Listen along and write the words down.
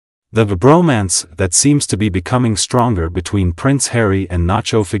The bromance that seems to be becoming stronger between Prince Harry and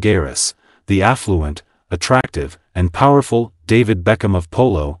Nacho Figueras, the affluent, attractive, and powerful David Beckham of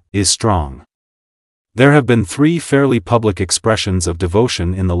Polo, is strong. There have been 3 fairly public expressions of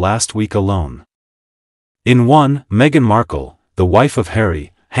devotion in the last week alone. In one, Meghan Markle, the wife of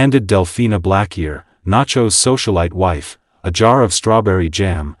Harry, handed Delfina Blackyear, Nacho's socialite wife, a jar of strawberry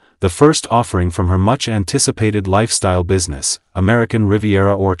jam, the first offering from her much-anticipated lifestyle business, American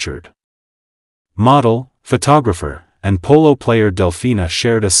Riviera Orchard. Model, photographer, and polo player Delfina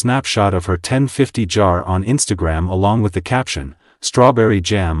shared a snapshot of her 1050 jar on Instagram along with the caption, "Strawberry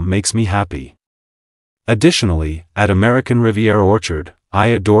jam makes me happy." Additionally, at American Riviera Orchard, "I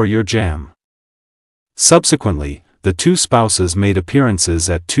adore your jam." Subsequently, the 2 spouses made appearances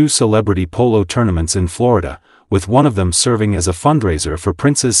at 2 celebrity polo tournaments in Florida, with one of them serving as a fundraiser for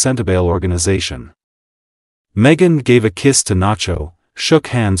Prince's Sentebale organization. Meghan gave a kiss to Nacho, shook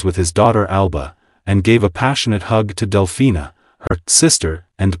hands with his daughter Alba, and gave a passionate hug to Delfina, her sister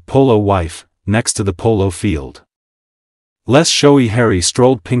and polo wife, next to the polo field. Less showy Harry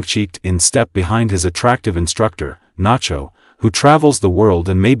strolled pink-cheeked in step behind his attractive instructor, Nacho, who travels the world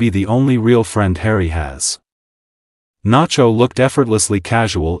and may be the only real friend Harry has. Nacho looked effortlessly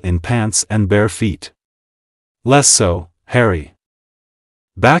casual in pants and bare feet. Less so, Harry.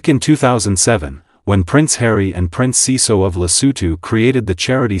 Back in 2007, when Prince Harry and Prince Siso of Lesotho created the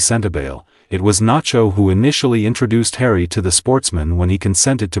charity Sentebale, it was Nacho who initially introduced Harry to the sportsman when he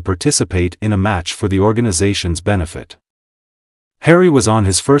consented to participate in a match for the organization's benefit. Harry was on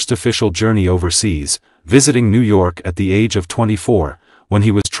his first official journey overseas, visiting New York at the age of 24, when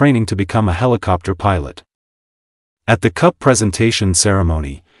he was training to become a helicopter pilot. At the cup presentation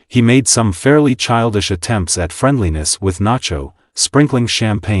ceremony, he made some fairly childish attempts at friendliness with Nacho, sprinkling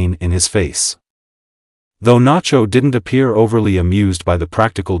champagne in his face. Though Nacho didn't appear overly amused by the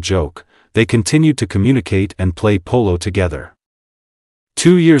practical joke, they continued to communicate and play polo together.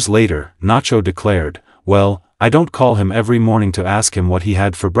 2 years later, Nacho declared, "Well, I don't call him every morning to ask him what he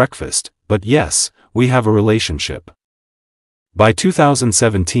had for breakfast, but yes, we have a relationship." By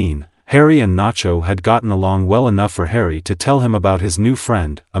 2017, Harry and Nacho had gotten along well enough for Harry to tell him about his new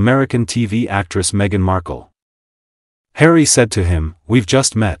friend, American TV actress Meghan Markle. Harry said to him, "We've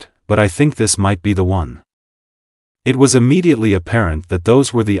just met, but I think this might be the one." It was immediately apparent that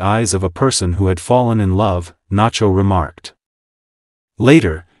those were the eyes of a person who had fallen in love, Nacho remarked.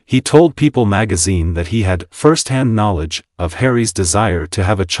 Later, he told People magazine that he had first-hand knowledge of Harry's desire to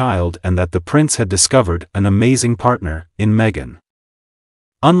have a child and that the prince had discovered an amazing partner in Meghan.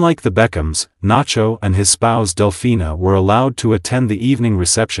 Unlike the Beckhams, Nacho and his spouse Delfina were allowed to attend the evening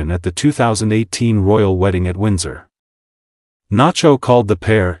reception at the 2018 royal wedding at Windsor. Nacho called the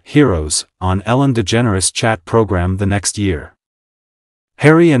pair heroes on Ellen DeGeneres' chat program the next year.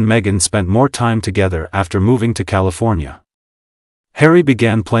 Harry and Meghan spent more time together after moving to California. Harry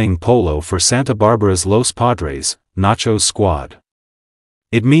began playing polo for Santa Barbara's Los Padres, Nacho's squad.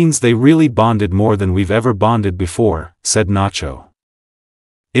 "It means they really bonded more than we've ever bonded before," said Nacho.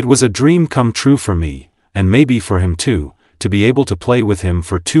 "It was a dream come true for me, and maybe for him too, to be able to play with him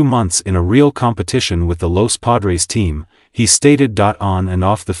for 2 months in a real competition with the Los Padres team," he stated. On and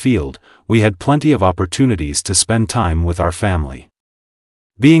off the field, "We had plenty of opportunities to spend time with our family.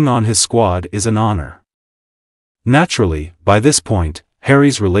 Being on his squad is an honor." Naturally, by this point,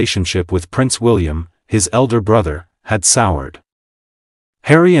 Harry's relationship with Prince William, his elder brother, had soured.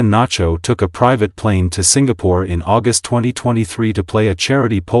 Harry and Nacho took a private plane to Singapore in August 2023 to play a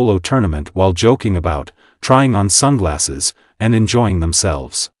charity polo tournament while joking about trying on sunglasses and enjoying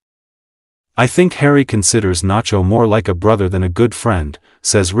themselves. "I think Harry considers Nacho more like a brother than a good friend,"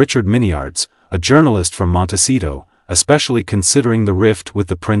 says Richard Miniards, a journalist from Montecito, especially considering the rift with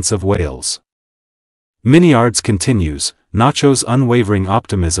the Prince of Wales. Miniards continues, "Nacho's unwavering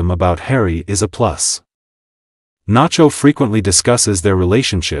optimism about Harry is a plus. Nacho frequently discusses their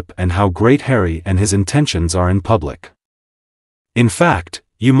relationship and how great Harry and his intentions are in public. In fact,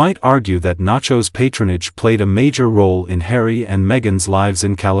 you might argue that Nacho's patronage played a major role in Harry and Meghan's lives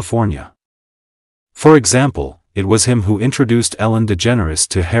in California. For example, it was him who introduced Ellen DeGeneres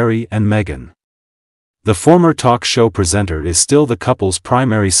to Harry and Meghan. The former talk show presenter is still the couple's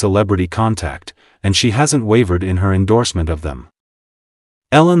primary celebrity contact, and she hasn't wavered in her endorsement of them.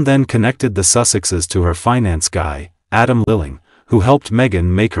 Ellen then connected the Sussexes to her finance guy, Adam Lilling, who helped Meghan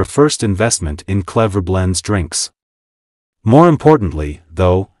make her first investment in Clever Blends drinks. More importantly,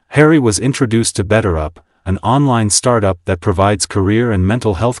 though, Harry was introduced to BetterUp, an online startup that provides career and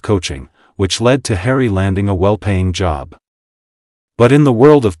mental health coaching, which led to Harry landing a well-paying job. But in the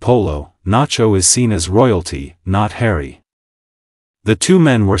world of polo, Nacho is seen as royalty, not Harry. The two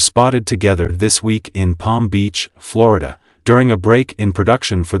men were spotted together this week in Palm Beach, Florida, during a break in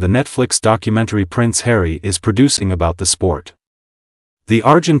production for the Netflix documentary Prince Harry is producing about the sport. The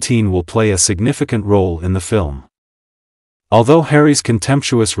Argentine will play a significant role in the film. Although Harry's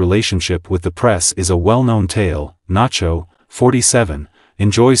contemptuous relationship with the press is a well-known tale, Nacho, 47,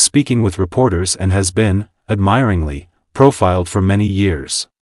 enjoys speaking with reporters and has been, admiringly, profiled for many years.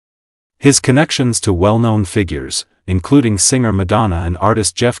 His connections to well-known figures, including singer Madonna and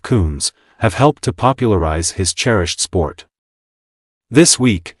artist Jeff Koons, have helped to popularize his cherished sport. This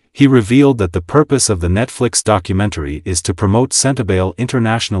week, he revealed that the purpose of the Netflix documentary is to promote Sentebale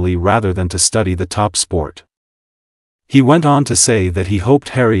internationally rather than to study the top sport. He went on to say that he hoped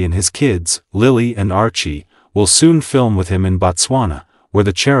Harry and his kids, Lily and Archie, will soon film with him in Botswana, where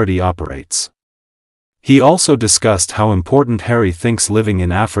the charity operates. He also discussed how important Harry thinks living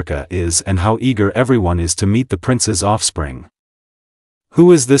in Africa is and how eager everyone is to meet the prince's offspring.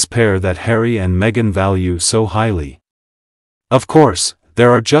 Who is this pair that Harry and Meghan value so highly? Of course, there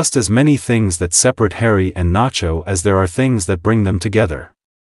are just as many things that separate Harry and Nacho as there are things that bring them together.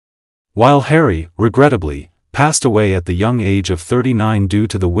 While Harry, regrettably, passed away at the young age of 39 due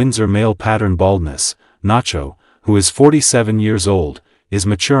to the Windsor male pattern baldness, Nacho, who is 47 years old, is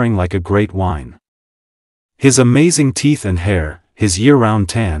maturing like a great wine. His amazing teeth and hair, his year-round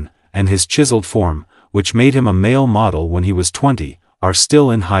tan, and his chiseled form, which made him a male model when he was 20, are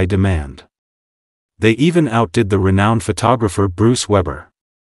still in high demand. They even outdid the renowned photographer Bruce Weber.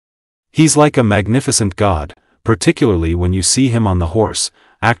 He's like a magnificent god, particularly when you see him on the horse,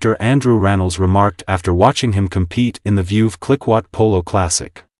 actor Andrew Rannells remarked after watching him compete in the Veuve Clicquot Polo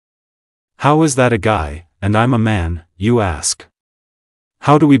Classic. How is that a guy, and I'm a man, you ask?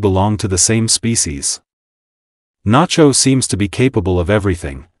 How do we belong to the same species? Nacho seems to be capable of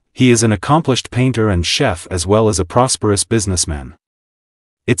everything. He is an accomplished painter and chef as well as a prosperous businessman.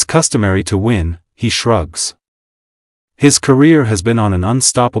 It's customary to win, he shrugs. His career has been on an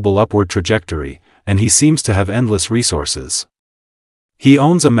unstoppable upward trajectory, and he seems to have endless resources. He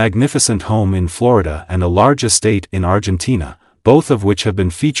owns a magnificent home in Florida and a large estate in Argentina, both of which have been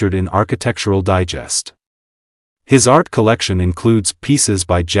featured in Architectural Digest. His art collection includes pieces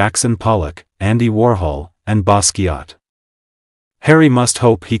by Jackson Pollock, Andy Warhol, and Basquiat. Harry must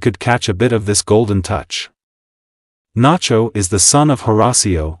hope he could catch a bit of this golden touch. Nacho is the son of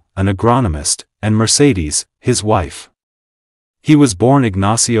Horacio, an agronomist, and Mercedes, his wife. He was born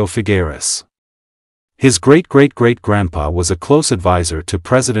Ignacio Figueras. His great-great-great-grandpa was a close advisor to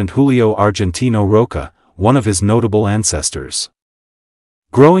President Julio Argentino Roca, one of his notable ancestors.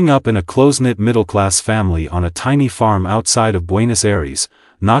 Growing up in a close-knit middle-class family on a tiny farm outside of Buenos Aires,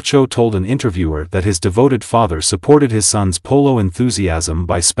 Nacho told an interviewer that his devoted father supported his son's polo enthusiasm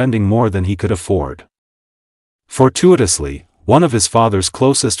by spending more than he could afford. Fortuitously, one of his father's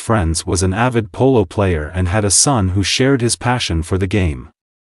closest friends was an avid polo player and had a son who shared his passion for the game.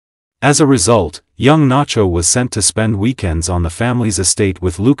 As a result, young Nacho was sent to spend weekends on the family's estate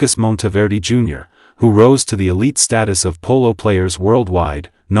with Lucas Monteverde Jr., who rose to the elite status of polo players worldwide,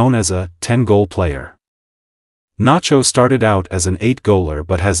 known as a 10-goal player. Nacho started out as an 8-goaler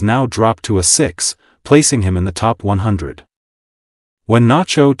but has now dropped to a 6, placing him in the top 100. When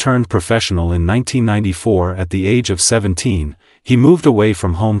Nacho turned professional in 1994 at the age of 17, he moved away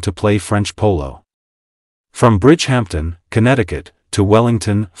from home to play French polo. From Bridgehampton, Connecticut, to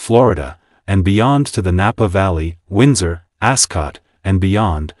Wellington, Florida, and beyond to the Napa Valley, Windsor, Ascot, and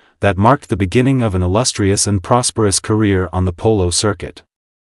beyond, that marked the beginning of an illustrious and prosperous career on the polo circuit.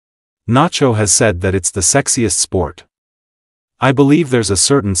 Nacho has said that it's the sexiest sport. I believe there's a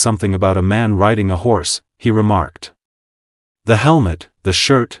certain something about a man riding a horse, he remarked. The helmet, the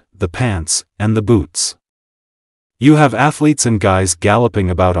shirt, the pants, and the boots. You have athletes and guys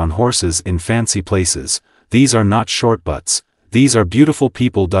galloping about on horses in fancy places. These are not short butts, these are beautiful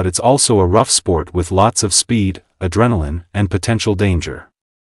people. It's also a rough sport with lots of speed, adrenaline, and potential danger.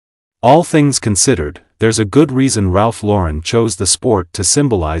 All things considered, there's a good reason Ralph Lauren chose the sport to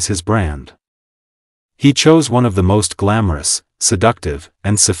symbolize his brand. He chose one of the most glamorous, seductive,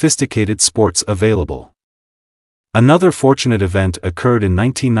 and sophisticated sports available. Another fortunate event occurred in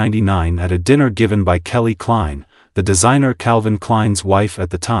 1999 at a dinner given by Kelly Klein, the designer Calvin Klein's wife at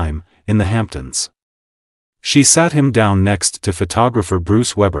the time, in the Hamptons. She sat him down next to photographer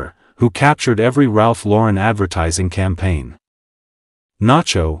Bruce Weber, who captured every Ralph Lauren advertising campaign.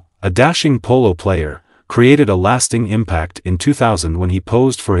 Nacho, a dashing polo player, created a lasting impact in 2000 when he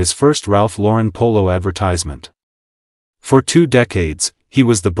posed for his first Ralph Lauren polo advertisement. For 2 decades, he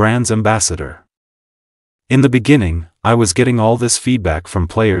was the brand's ambassador. In the beginning, I was getting all this feedback from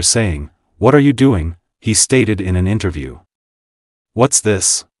players saying, "What are you doing?" he stated in an interview. What's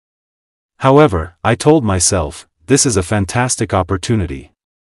this? However, I told myself, this is a fantastic opportunity.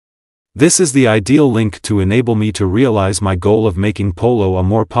 This is the ideal link to enable me to realize my goal of making polo a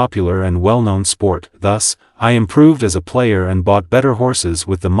more popular and well-known sport. Thus, I improved as a player and bought better horses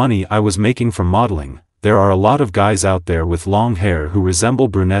with the money I was making from modeling. There are a lot of guys out there with long hair who resemble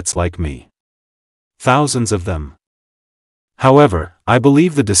brunettes like me. Thousands of them. However, I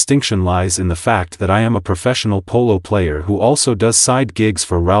believe the distinction lies in the fact that I am a professional polo player who also does side gigs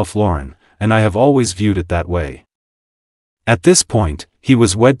for Ralph Lauren, and I have always viewed it that way. At this point, he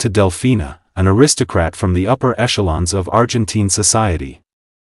was wed to Delfina, an aristocrat from the upper echelons of Argentine society.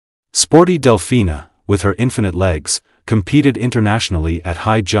 Sporty Delfina, with her infinite legs, competed internationally at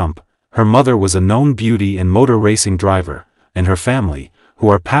high jump. Her mother was a known beauty and motor racing driver, and her family, who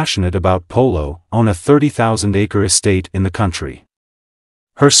are passionate about polo, own a 30,000-acre estate in the country.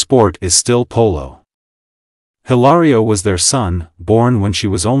 Her sport is still polo. Hilario was their son, born when she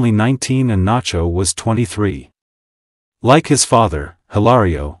was only 19 and Nacho was 23. Like his father,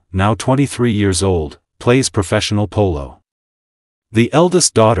 Hilario, now 23 years old, plays professional polo. The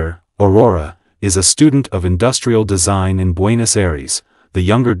eldest daughter, Aurora, is a student of industrial design in Buenos Aires. The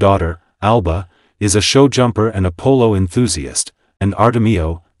younger daughter, Alba, is a show jumper and a polo enthusiast, and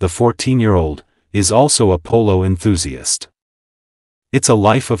Artemio, the 14-year-old, is also a polo enthusiast. It's a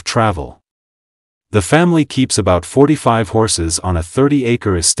life of travel. The family keeps about 45 horses on a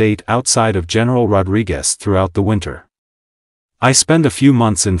 30-acre estate outside of General Rodriguez throughout the winter. I spend a few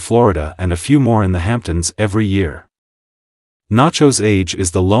months in Florida and a few more in the Hamptons every year. Nacho's age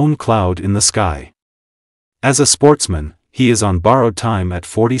is the lone cloud in the sky. As a sportsman, he is on borrowed time at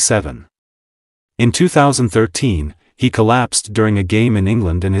 47. In 2013, he collapsed during a game in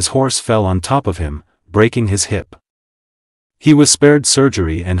England and his horse fell on top of him, breaking his hip. He was spared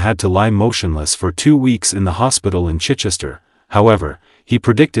surgery and had to lie motionless for 2 weeks in the hospital in Chichester. However, he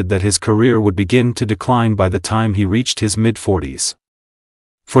predicted that his career would begin to decline by the time he reached his mid-40s.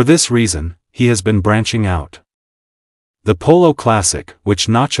 For this reason, he has been branching out. The Polo Classic, which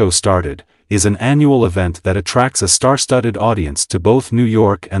Nacho started, is an annual event that attracts a star-studded audience to both New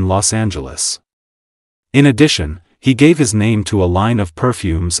York and Los Angeles. In addition, he gave his name to a line of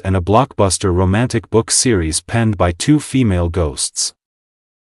perfumes and a blockbuster romantic book series penned by 2 female ghosts.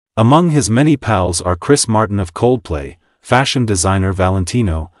 Among his many pals are Chris Martin of Coldplay, fashion designer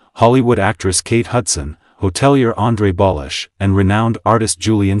Valentino, Hollywood actress Kate Hudson, hotelier Andre Bolish, and renowned artist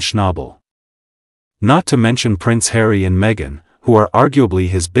Julian Schnabel. Not to mention Prince Harry and Meghan, who are arguably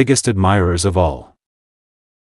his biggest admirers of all.